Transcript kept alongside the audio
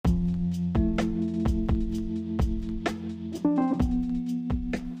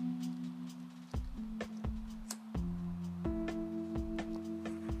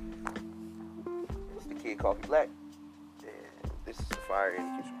Coffee Black, and this is the Fire in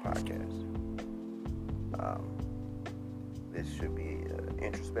the Kitchen podcast. This should be an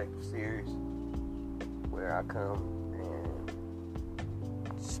introspective series where I come and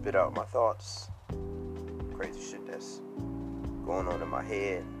spit out my thoughts, crazy shit that's going on in my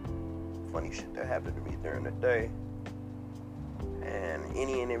head, funny shit that happened to me during the day, and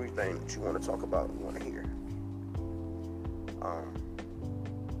any and everything that you want to talk about, you want to hear.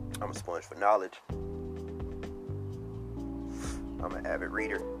 I'm a sponge for knowledge. I'm an avid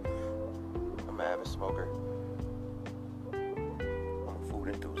reader. I'm an avid smoker. I'm a food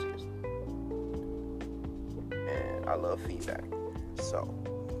enthusiast. And I love feedback. So,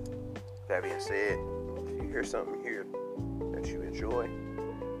 that being said, if you hear something here that you enjoy,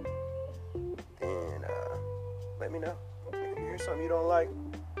 then let me know. If you hear something you don't like,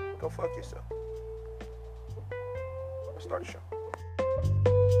 go fuck yourself. Let's start the show.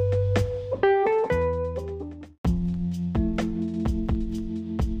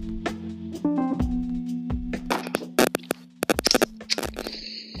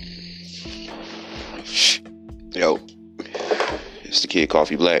 Yo, it's the Kid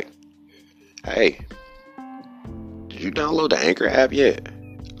Coffee Black. Hey, did you download the Anchor app yet?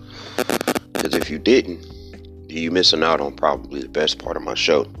 Because if you didn't, you're missing out on probably the best part of my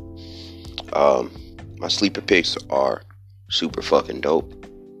show. My sleeper picks are super fucking dope.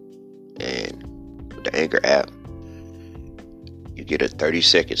 And with the Anchor app, you get a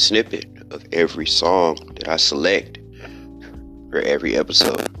 30-second snippet of every song that I select for every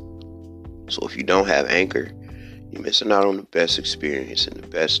episode. So if you don't have Anchor, you're missing out on the best experience and the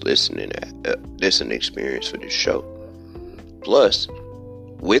best listening experience for this show. Plus,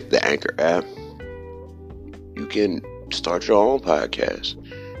 with the Anchor app, you can start your own podcast.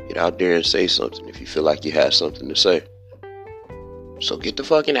 Get out there and say something if you feel like you have something to say. So get the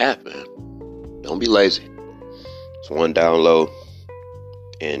fucking app, man. Don't be lazy. It's one download,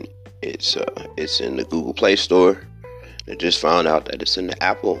 and it's in the Google Play Store. I just found out that it's in the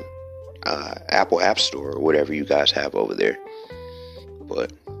Apple App Store or whatever you guys have over there.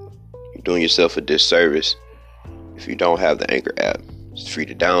 But you're doing yourself a disservice if you don't have the Anchor app. It's free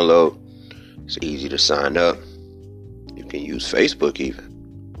to download. It's easy to sign up. You can use Facebook even.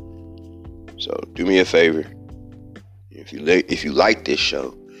 So do me a favor. If you like this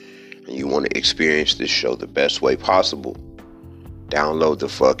show and you want to experience this show the best way possible, download the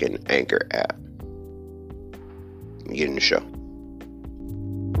fucking Anchor app and get in the show.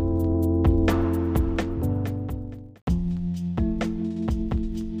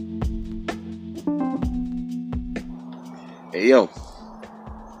 Hey yo,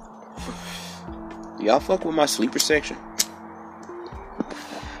 y'all fuck with my sleeper section?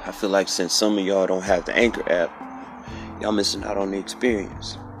 I feel like since some of y'all don't have the Anchor app, y'all missing out on the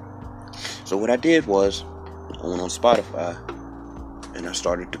experience. So what I did was, I went on Spotify and I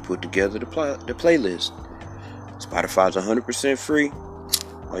started to put together the playlist. Spotify's 100% free.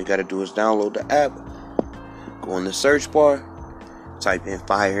 All you gotta do is download the app, go in the search bar, type in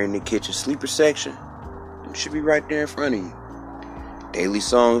Fire in the Kitchen sleeper section, and it should be right there in front of you. Daily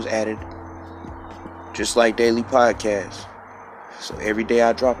songs added, just like daily podcasts. So every day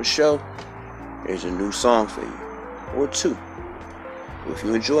I drop a show, there's a new song for you, or two. If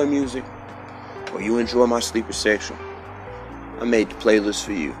you enjoy music, or you enjoy my sleeper section, I made the playlist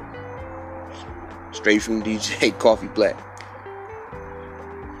for you. Straight from DJ Coffee Black.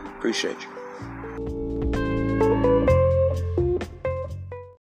 Appreciate you.